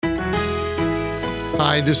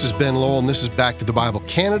Hi, this is Ben Lowell, and this is Back to the Bible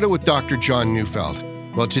Canada with Dr. John Neufeld.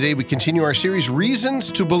 Well, today we continue our series, Reasons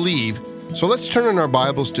to Believe. So let's turn in our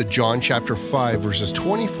Bibles to John chapter 5, verses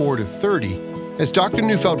 24 to 30, as Dr.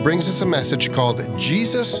 Neufeld brings us a message called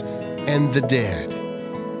Jesus and the Dead.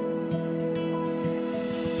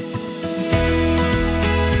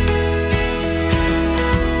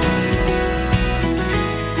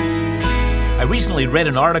 I recently read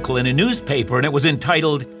an article in a newspaper, and it was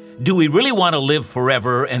entitled, "Do We Really Want to Live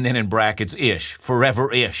Forever?" and then in brackets, ish,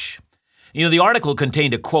 forever-ish. You know, the article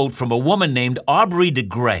contained a quote from a woman named Aubrey de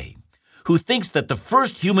Grey, who thinks that the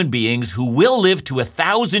first human beings who will live to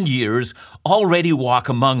 1,000 years already walk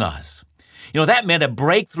among us. You know, that meant a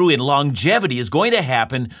breakthrough in longevity is going to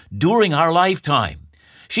happen during our lifetime.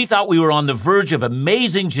 She thought we were on the verge of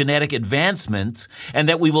amazing genetic advancements and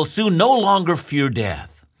that we will soon no longer fear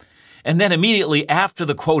death. And then immediately after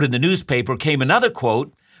the quote in the newspaper came another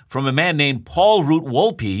quote from a man named Paul Root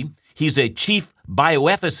Wolpe. He's a chief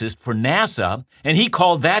bioethicist for NASA, and he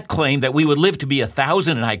called that claim that we would live to be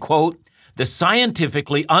 1,000, and I quote, "the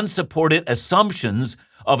scientifically unsupported assumptions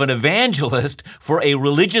of an evangelist for a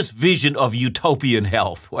religious vision of utopian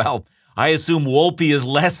health." Well, I assume Wolpe is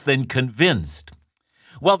less than convinced.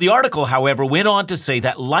 Well, the article, however, went on to say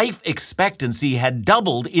that life expectancy had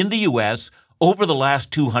doubled in the U.S. over the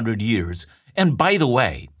last 200 years. And by the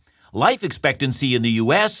way, life expectancy in the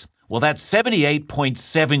U.S., well, that's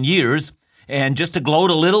 78.7 years. And just to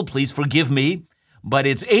gloat a little, please forgive me, but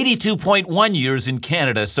it's 82.1 years in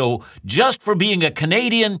Canada. So just for being a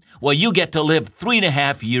Canadian, well, you get to live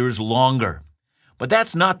 3.5 years longer. But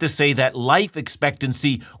that's not to say that life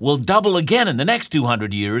expectancy will double again in the next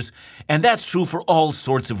 200 years, and that's true for all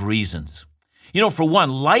sorts of reasons. You know, for one,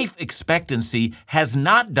 life expectancy has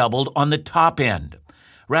not doubled on the top end.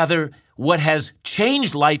 Rather, what has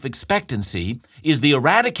changed life expectancy is the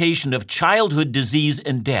eradication of childhood disease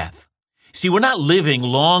and death. See, we're not living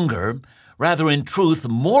longer. Rather, in truth,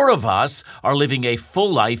 more of us are living a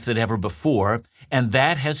full life than ever before, and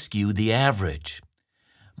that has skewed the average.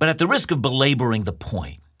 But at the risk of belaboring the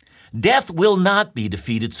point, death will not be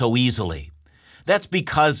defeated so easily. That's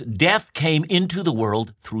because death came into the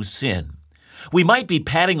world through sin. We might be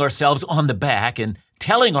patting ourselves on the back and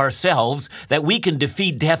telling ourselves that we can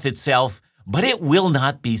defeat death itself, but it will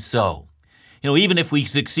not be so. You know, even if we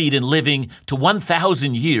succeed in living to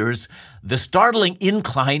 1,000 years, the startling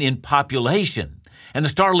incline in population and the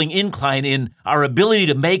startling incline in our ability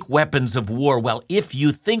to make weapons of war, well, if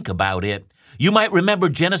you think about it, you might remember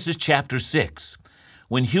Genesis chapter 6,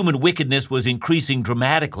 when human wickedness was increasing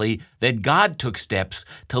dramatically, that God took steps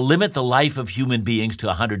to limit the life of human beings to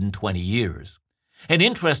 120 years. And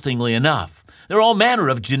interestingly enough, there are all manner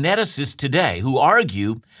of geneticists today who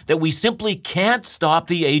argue that we simply can't stop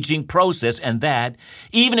the aging process and that,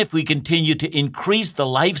 even if we continue to increase the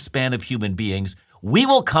lifespan of human beings, we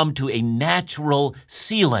will come to a natural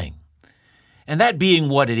ceiling. And that being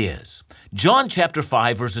what it is, John chapter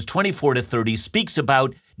 5, verses 24 to 30 speaks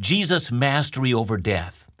about Jesus' mastery over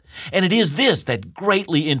death. And it is this that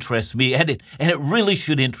greatly interests me, and it really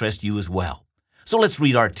should interest you as well. So let's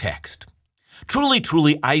read our text. "Truly,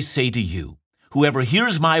 truly, I say to you, whoever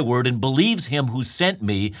hears my word and believes him who sent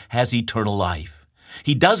me has eternal life.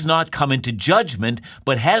 He does not come into judgment,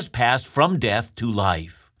 but has passed from death to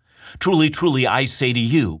life. Truly, truly, I say to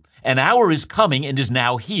you, an hour is coming and is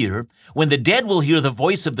now here, when the dead will hear the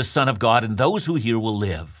voice of the Son of God, and those who hear will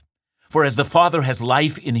live. For as the Father has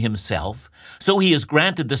life in himself, so he has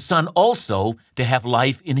granted the Son also to have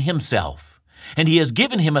life in himself. And he has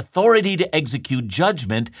given him authority to execute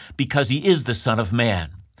judgment, because he is the Son of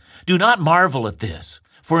Man. Do not marvel at this,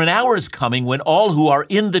 for an hour is coming when all who are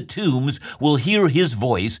in the tombs will hear his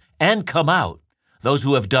voice and come out, those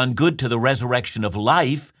who have done good to the resurrection of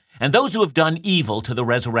life, and those who have done evil to the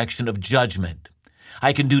resurrection of judgment.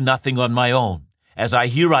 I can do nothing on my own. As I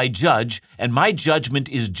hear, I judge, and my judgment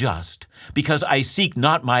is just, because I seek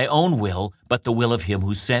not my own will, but the will of him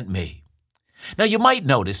who sent me." Now, you might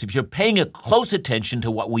notice, if you're paying a close attention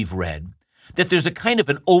to what we've read, that there's a kind of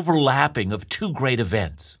an overlapping of two great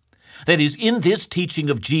events. That is, in this teaching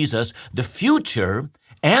of Jesus, the future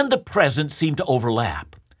and the present seem to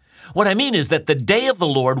overlap. What I mean is that the day of the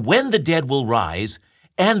Lord, when the dead will rise,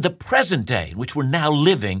 and the present day, in which we're now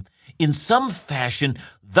living, in some fashion,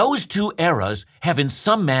 those two eras have in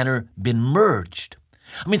some manner been merged.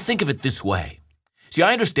 I mean, think of it this way. See,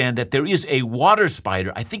 I understand that there is a water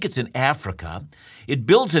spider, I think it's in Africa. It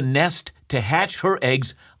builds a nest to hatch her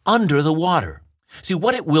eggs under the water. See,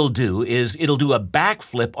 what it will do is it'll do a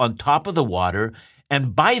backflip on top of the water,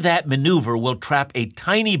 and by that maneuver will trap a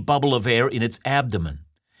tiny bubble of air in its abdomen.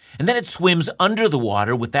 And then it swims under the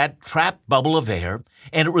water with that trapped bubble of air,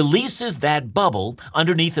 and it releases that bubble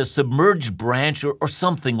underneath a submerged branch or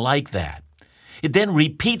something like that. It then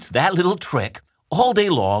repeats that little trick all day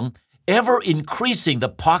long, ever increasing the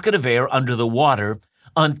pocket of air under the water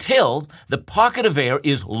until the pocket of air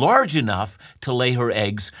is large enough to lay her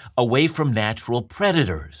eggs away from natural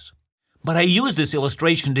predators. But I use this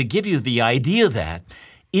illustration to give you the idea that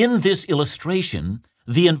in this illustration,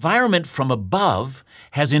 the environment from above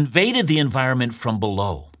has invaded the environment from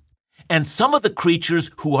below. And some of the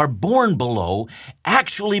creatures who are born below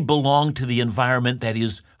actually belong to the environment that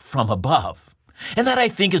is from above. And that, I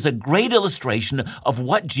think, is a great illustration of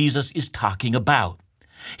what Jesus is talking about.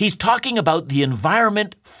 He's talking about the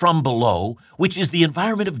environment from below, which is the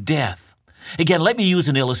environment of death. Again, let me use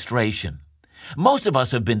an illustration. Most of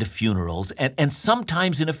us have been to funerals, and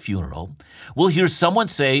sometimes in a funeral, we'll hear someone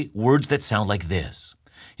say words that sound like this.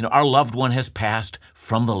 Our loved one has passed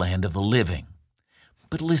from the land of the living.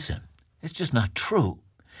 But listen, it's just not true.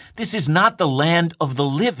 This is not the land of the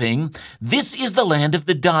living. This is the land of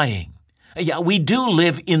the dying. Yeah, we do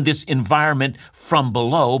live in this environment from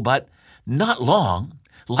below, but not long.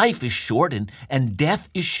 Life is short and death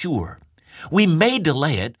is sure. We may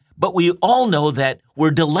delay it, but we all know that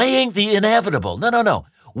we're delaying the inevitable. No.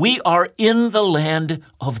 We are in the land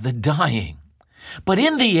of the dying. But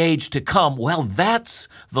in the age to come, well, that's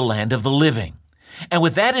the land of the living. And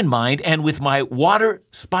with that in mind, and with my water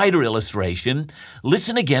spider illustration,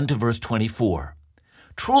 listen again to verse 24.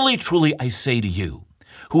 Truly, truly, I say to you,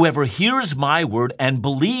 whoever hears my word and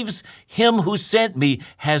believes him who sent me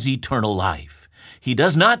has eternal life. He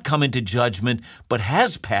does not come into judgment, but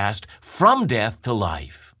has passed from death to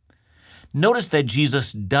life. Notice that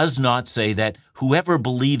Jesus does not say that whoever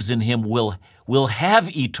believes in him will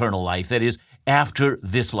have eternal life, that is, after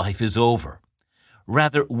this life is over.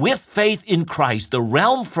 Rather, with faith in Christ, the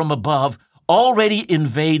realm from above already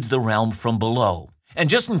invades the realm from below. And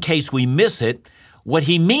just in case we miss it, what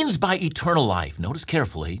he means by eternal life, notice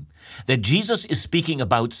carefully, that Jesus is speaking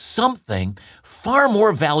about something far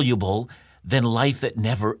more valuable than life that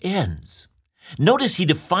never ends. Notice he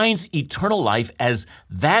defines eternal life as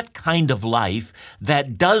that kind of life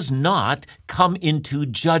that does not come into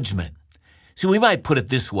judgment. So we might put it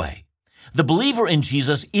this way. The believer in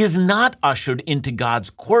Jesus is not ushered into God's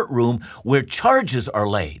courtroom where charges are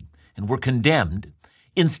laid and we're condemned.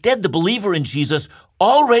 Instead, the believer in Jesus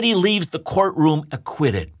already leaves the courtroom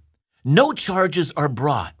acquitted. No charges are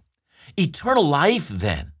brought. Eternal life,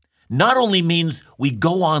 then, not only means we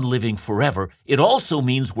go on living forever, it also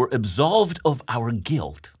means we're absolved of our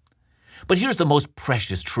guilt. But here's the most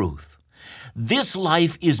precious truth. This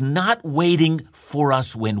life is not waiting for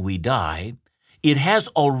us when we die. It has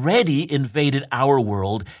already invaded our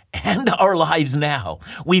world and our lives now.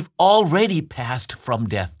 We've already passed from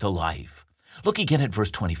death to life. Look again at verse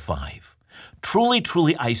 25. Truly,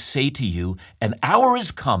 truly, I say to you, an hour is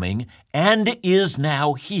coming and is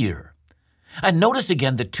now here. And notice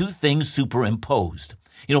again the two things superimposed.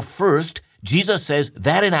 First, Jesus says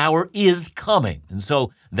that an hour is coming. And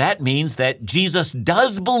so that means that Jesus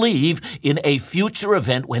does believe in a future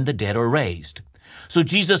event when the dead are raised. So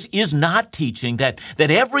Jesus is not teaching that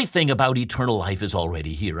everything about eternal life is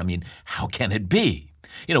already here. I mean, how can it be?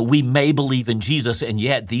 We may believe in Jesus, and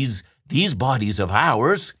yet these bodies of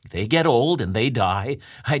ours, they get old and they die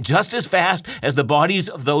just as fast as the bodies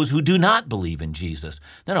of those who do not believe in Jesus.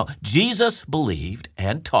 No. Jesus believed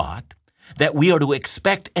and taught that we are to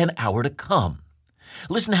expect an hour to come.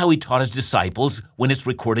 Listen how he taught his disciples when it's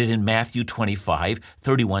recorded in Matthew 25,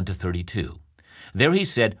 31 to 32. There he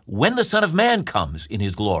said, when the Son of Man comes in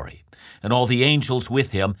his glory, and all the angels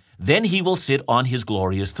with him, then he will sit on his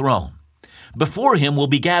glorious throne. Before him will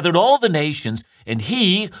be gathered all the nations, and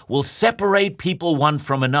he will separate people one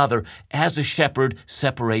from another, as a shepherd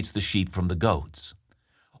separates the sheep from the goats.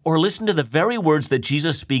 Or listen to the very words that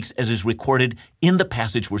Jesus speaks as is recorded in the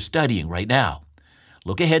passage we're studying right now.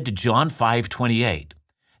 Look ahead to John 5:28.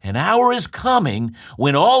 An hour is coming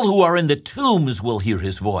when all who are in the tombs will hear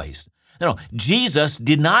his voice. No, Jesus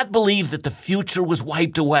did not believe that the future was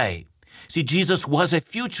wiped away. See, Jesus was a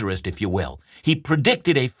futurist, if you will. He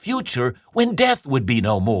predicted a future when death would be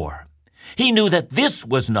no more. He knew that this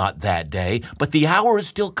was not that day, but the hour is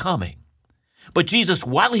still coming. But Jesus,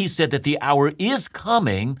 while he said that the hour is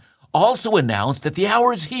coming, also announced that the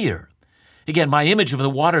hour is here. Again, my image of the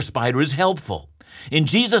water spider is helpful. In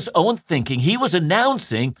Jesus' own thinking, he was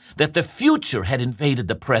announcing that the future had invaded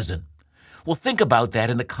the present. Well, think about that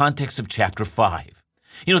in the context of chapter 5.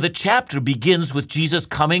 The chapter begins with Jesus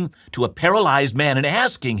coming to a paralyzed man and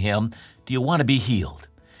asking him, do you want to be healed?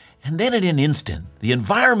 And then in an instant, the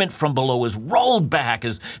environment from below is rolled back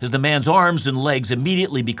as the man's arms and legs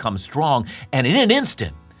immediately become strong. And in an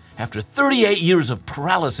instant, after 38 years of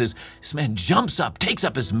paralysis, this man jumps up, takes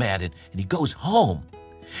up his mat, and he goes home.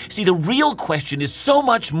 See, the real question is so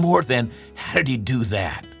much more than how did he do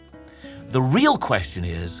that? The real question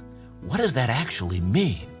is, what does that actually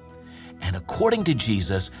mean? And according to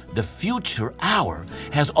Jesus, the future hour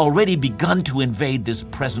has already begun to invade this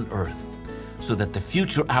present earth, so that the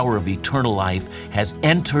future hour of eternal life has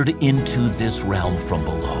entered into this realm from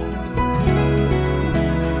below.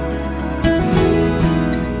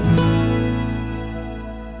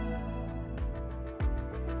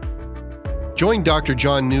 Join Dr.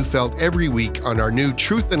 John Neufeld every week on our new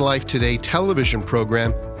Truth and Life Today television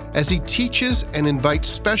program as he teaches and invites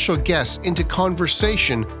special guests into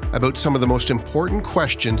conversation about some of the most important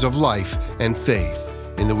questions of life and faith.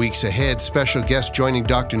 In the weeks ahead, special guests joining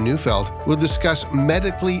Dr. Neufeld will discuss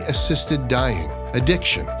medically assisted dying,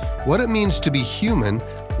 addiction, what it means to be human,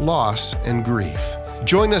 loss, and grief.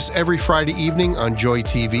 Join us every Friday evening on Joy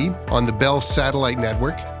TV, on the Bell Satellite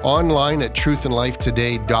Network, online at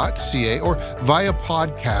truthandlifetoday.ca, or via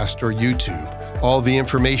podcast or YouTube. All the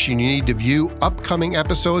information you need to view upcoming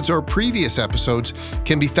episodes or previous episodes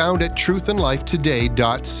can be found at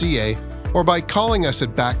truthandlifetoday.ca or by calling us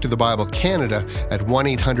at Back to the Bible Canada at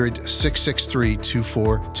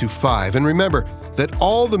 1-800-663-2425. And remember that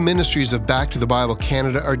all the ministries of Back to the Bible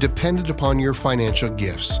Canada are dependent upon your financial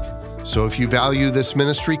gifts. So if you value this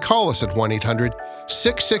ministry, call us at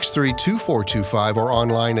 1-800-663-2425 or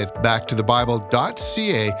online at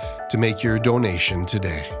backtothebible.ca to make your donation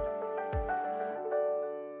today.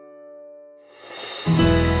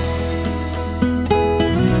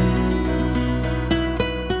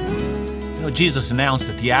 Jesus announced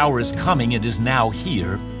that the hour is coming and is now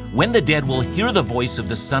here when the dead will hear the voice of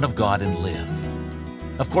the Son of God and live.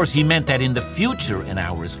 Of course, he meant that in the future an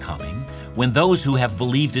hour is coming when those who have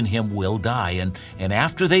believed in him will die, and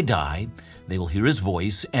after they die, they will hear his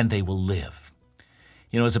voice and they will live.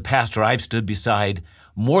 As a pastor, I've stood beside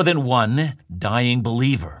more than one dying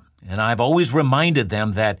believer, and I've always reminded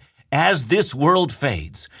them that as this world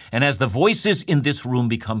fades, and as the voices in this room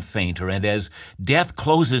become fainter, and as death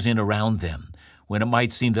closes in around them, when it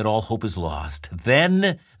might seem that all hope is lost,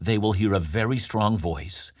 then they will hear a very strong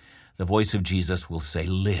voice. The voice of Jesus will say,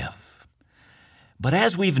 "Live." But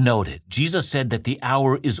as we've noted, Jesus said that the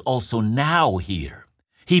hour is also now here.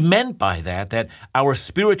 He meant by that our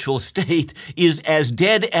spiritual state is as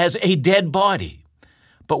dead as a dead body.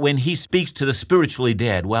 But when he speaks to the spiritually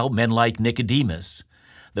dead, men like Nicodemus,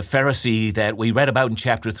 the Pharisee that we read about in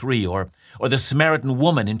chapter 3, or the Samaritan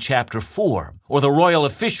woman in chapter 4, or the royal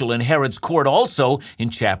official in Herod's court also in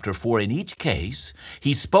chapter 4. In each case,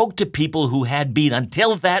 he spoke to people who had been,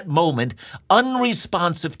 until that moment,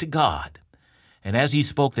 unresponsive to God. And as he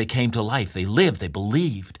spoke, they came to life. They lived. They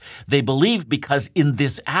believed. They believed because in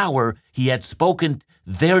this hour, he had spoken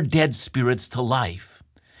their dead spirits to life.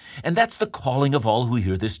 And that's the calling of all who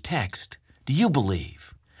hear this text. Do you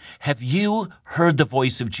believe? Have you heard the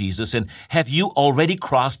voice of Jesus, and have you already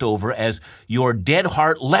crossed over as your dead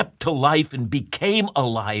heart leapt to life and became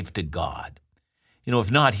alive to God?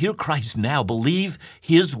 If not, hear Christ now, believe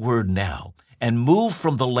his word now, and move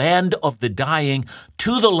from the land of the dying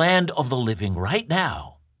to the land of the living right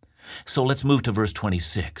now. So let's move to verse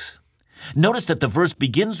 26. Notice that the verse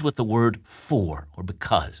begins with the word for, or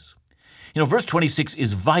because. Verse 26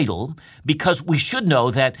 is vital because we should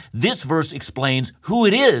know that this verse explains who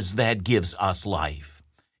it is that gives us life.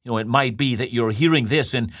 It might be that you're hearing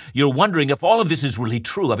this and you're wondering if all of this is really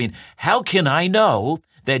true. How can I know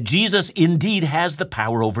that Jesus indeed has the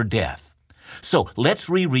power over death? So let's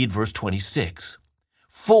reread verse 26.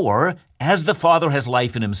 For as the Father has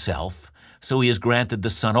life in himself, so he has granted the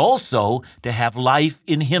Son also to have life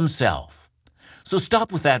in himself. So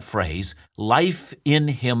stop with that phrase, life in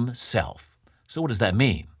himself. So what does that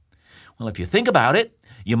mean? Well, if you think about it,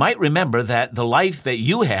 you might remember that the life that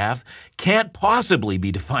you have can't possibly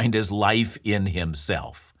be defined as life in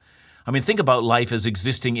himself. Think about life as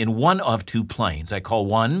existing in one of two planes. I call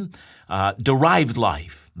one derived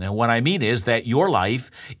life. Now, what I mean is that your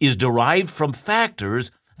life is derived from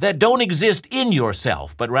factors that don't exist in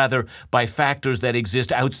yourself, but rather by factors that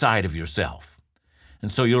exist outside of yourself.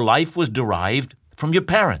 And so your life was derived from your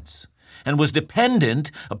parents and was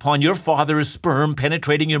dependent upon your father's sperm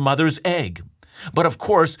penetrating your mother's egg. But of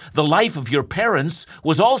course, the life of your parents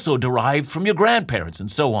was also derived from your grandparents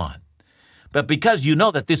and so on. But because you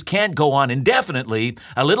know that this can't go on indefinitely,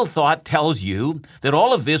 a little thought tells you that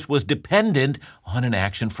all of this was dependent on an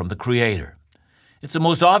action from the Creator. It's the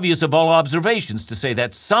most obvious of all observations to say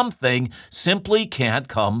that something simply can't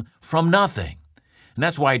come from nothing. And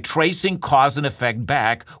that's why tracing cause and effect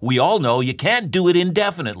back, we all know you can't do it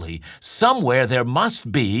indefinitely. Somewhere there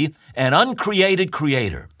must be an uncreated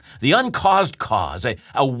creator, the uncaused cause,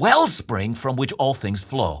 a wellspring from which all things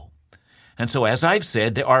flow. And so, as I've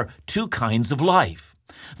said, there are two kinds of life.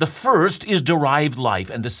 The first is derived life,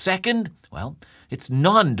 and the second, well, it's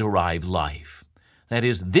non-derived life. That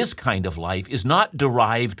is, this kind of life is not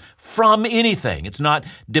derived from anything. It's not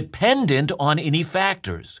dependent on any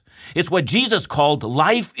factors. It's what Jesus called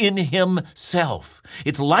life in himself.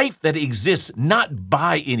 It's life that exists not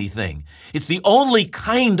by anything. It's the only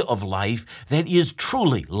kind of life that is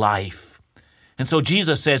truly life. And so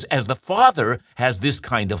Jesus says, as the Father has this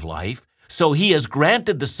kind of life, so he has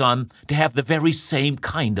granted the Son to have the very same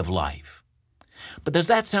kind of life. But does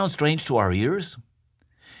that sound strange to our ears?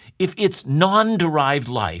 If it's non-derived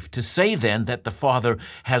life, to say then that the Father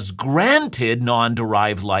has granted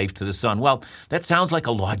non-derived life to the Son, well, that sounds like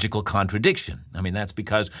a logical contradiction. I mean, that's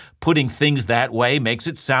because putting things that way makes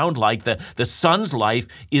it sound like the Son's life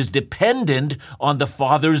is dependent on the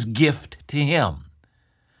Father's gift to him.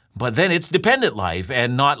 But then it's dependent life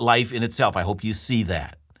and not life in itself. I hope you see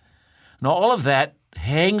that. Now, all of that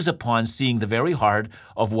hangs upon seeing the very heart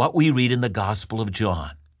of what we read in the Gospel of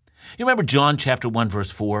John. You remember John chapter 1,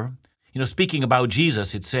 verse 4? Speaking about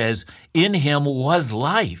Jesus, it says, in him was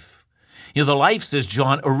life. The life, says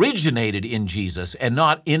John, originated in Jesus and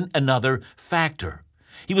not in another factor.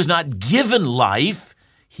 He was not given life,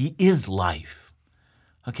 he is life.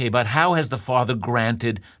 Okay, but how has the Father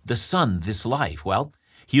granted the Son this life? Well,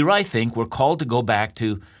 here I think we're called to go back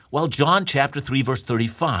to, John chapter 3, verse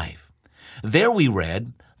 35. There we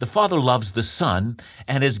read, the Father loves the Son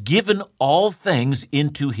and has given all things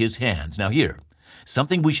into his hands. Now here,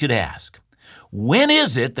 something we should ask. When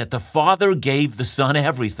is it that the Father gave the Son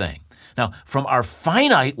everything? Now, from our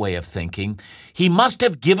finite way of thinking, he must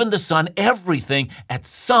have given the Son everything at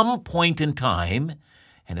some point in time.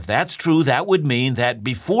 And if that's true, that would mean that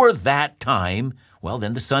before that time,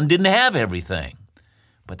 then the Son didn't have everything.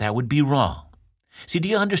 But that would be wrong. See, do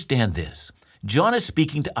you understand this? John is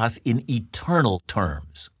speaking to us in eternal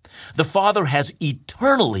terms. The Father has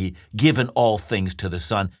eternally given all things to the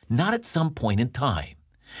Son, not at some point in time.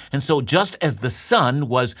 And so just as the Son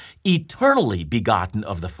was eternally begotten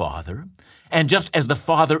of the Father, and just as the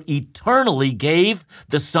Father eternally gave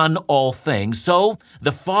the Son all things, so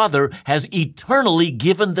the Father has eternally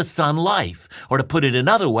given the Son life. Or to put it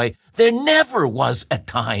another way, there never was a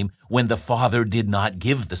time when the Father did not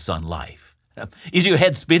give the Son life. Is your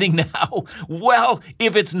head spinning now? Well,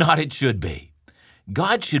 if it's not, it should be.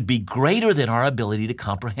 God should be greater than our ability to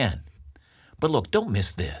comprehend. But look, don't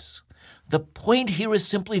miss this. The point here is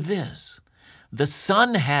simply this. The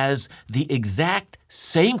Son has the exact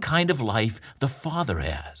same kind of life the Father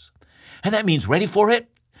has. And that means, ready for it?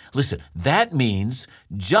 Listen, that means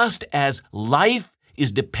just as life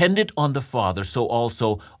is dependent on the Father, so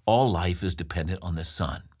also all life is dependent on the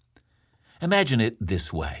Son. Imagine it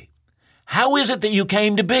this way. How is it that you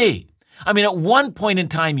came to be? I mean, at one point in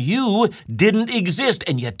time, you didn't exist,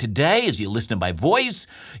 and yet today, as you listen to my voice,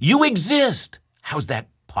 you exist. How's that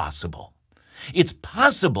possible? It's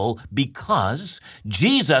possible because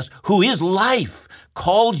Jesus, who is life,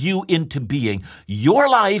 called you into being. Your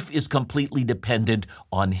life is completely dependent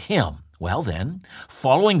on him. Well then,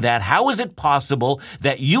 following that, how is it possible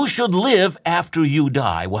that you should live after you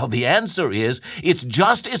die? Well, the answer is, it's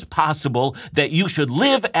just as possible that you should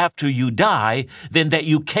live after you die than that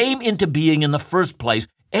you came into being in the first place.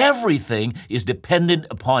 Everything is dependent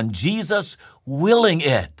upon Jesus willing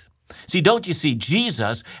it. See, don't you see,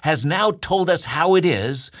 Jesus has now told us how it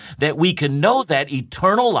is that we can know that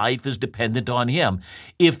eternal life is dependent on him.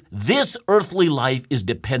 If this earthly life is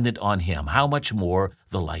dependent on him, how much more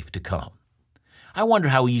the life to come? I wonder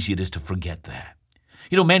how easy it is to forget that.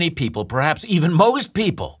 Many people, perhaps even most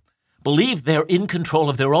people, believe they're in control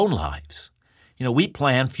of their own lives. We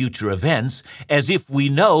plan future events as if we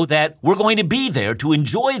know that we're going to be there to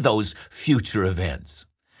enjoy those future events.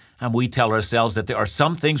 And we tell ourselves that there are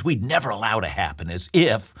some things we'd never allow to happen, as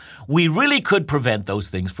if we really could prevent those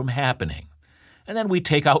things from happening. And then we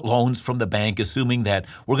take out loans from the bank, assuming that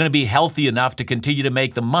we're going to be healthy enough to continue to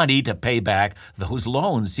make the money to pay back those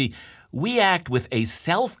loans. See, we act with a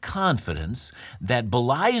self-confidence that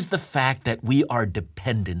belies the fact that we are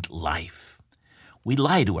dependent life. We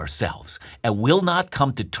lie to ourselves and will not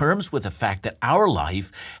come to terms with the fact that our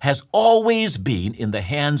life has always been in the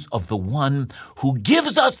hands of the one who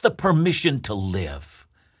gives us the permission to live.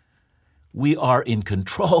 We are in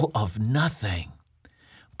control of nothing.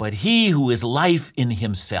 But he who is life in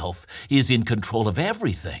himself is in control of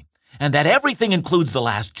everything, and that everything includes the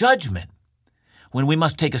last judgment, when we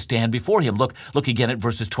must take a stand before him. Look again at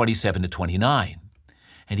verses 27 to 29.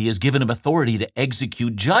 And he has given him authority to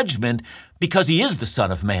execute judgment because he is the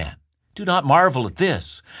Son of Man. Do not marvel at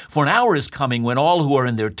this, for an hour is coming when all who are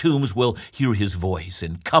in their tombs will hear his voice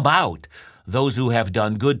and come out, those who have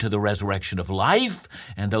done good to the resurrection of life,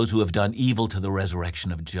 and those who have done evil to the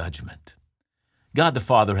resurrection of judgment. God the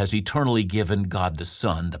Father has eternally given God the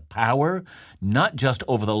Son the power, not just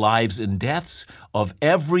over the lives and deaths of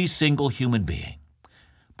every single human being,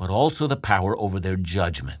 but also the power over their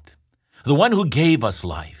judgment. The one who gave us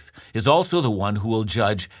life is also the one who will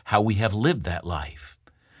judge how we have lived that life.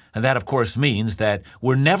 And that, of course, means that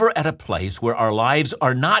we're never at a place where our lives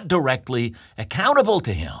are not directly accountable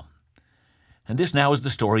to him. And this now is the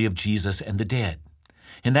story of Jesus and the dead.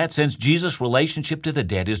 In that sense, Jesus' relationship to the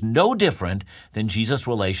dead is no different than Jesus'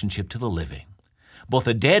 relationship to the living. Both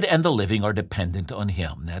the dead and the living are dependent on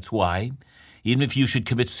him. That's why, even if you should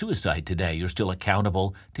commit suicide today, you're still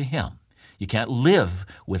accountable to him. You can't live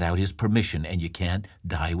without his permission, and you can't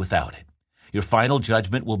die without it. Your final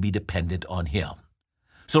judgment will be dependent on him.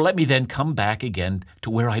 So let me then come back again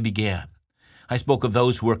to where I began. I spoke of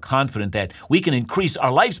those who are confident that we can increase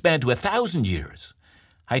our lifespan to 1,000 years.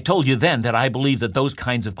 I told you then that I believe that those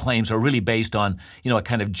kinds of claims are really based on, a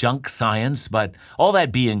kind of junk science, but all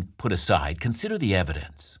that being put aside, consider the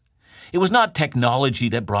evidence. It was not technology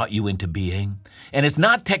that brought you into being, and it's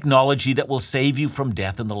not technology that will save you from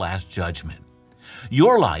death in the last judgment.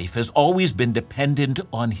 Your life has always been dependent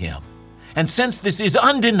on him. And since this is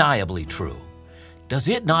undeniably true, does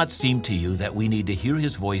it not seem to you that we need to hear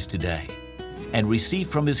his voice today and receive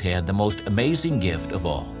from his hand the most amazing gift of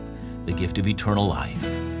all, the gift of eternal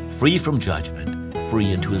life, free from judgment,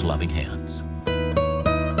 free into his loving hands?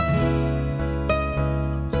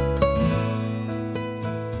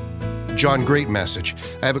 John, great message.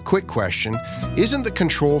 I have a quick question. Isn't the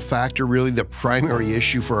control factor really the primary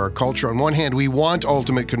issue for our culture? On one hand, we want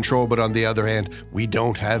ultimate control, but on the other hand, we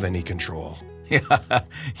don't have any control.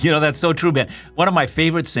 Yeah, that's so true, Ben. One of my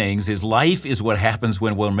favorite sayings is, life is what happens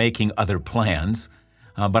when we're making other plans.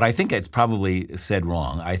 But I think it's probably said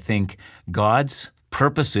wrong. I think God's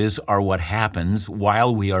purposes are what happens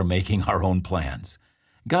while we are making our own plans.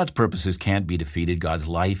 God's purposes can't be defeated. God's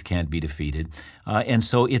life can't be defeated. And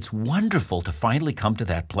so it's wonderful to finally come to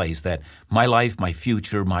that place that my life, my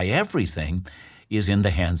future, my everything is in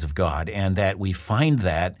the hands of God, and that we find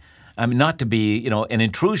that, not to be, an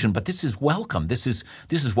intrusion, but this is welcome. This is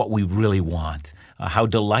what we really want. How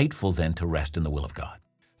delightful then to rest in the will of God.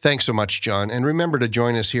 Thanks so much, John. And remember to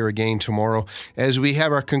join us here again tomorrow as we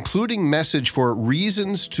have our concluding message for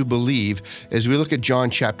Reasons to Believe as we look at John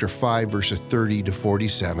chapter 5, verses 30 to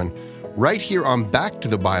 47, right here on Back to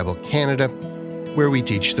the Bible Canada, where we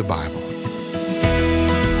teach the Bible.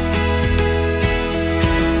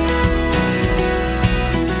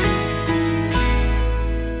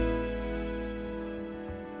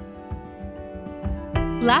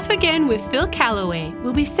 Laugh Again with Phil Callaway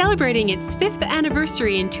will be celebrating its 5th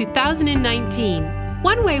anniversary in 2019.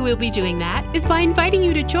 One way we'll be doing that is by inviting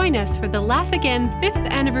you to join us for the Laugh Again 5th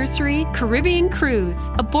Anniversary Caribbean Cruise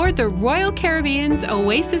aboard the Royal Caribbean's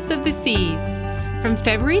Oasis of the Seas. From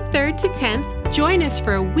February 3rd to 10th, join us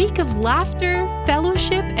for a week of laughter,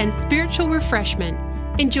 fellowship, and spiritual refreshment.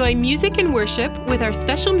 Enjoy music and worship with our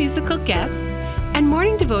special musical guests and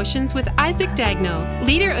morning devotions with Isaac Dagno,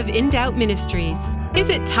 leader of In Doubt Ministries. Is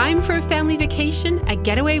it time for a family vacation, a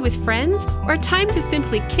getaway with friends, or time to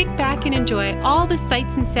simply kick back and enjoy all the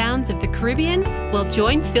sights and sounds of the Caribbean? Well,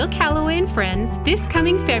 join Phil Callaway and friends this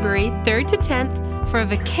coming February 3rd to 10th for a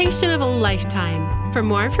vacation of a lifetime. For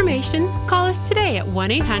more information, call us today at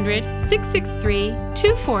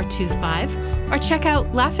 1-800-663-2425 or check out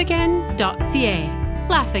laughagain.ca.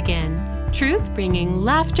 Laugh Again. Truth bringing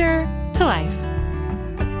laughter to life.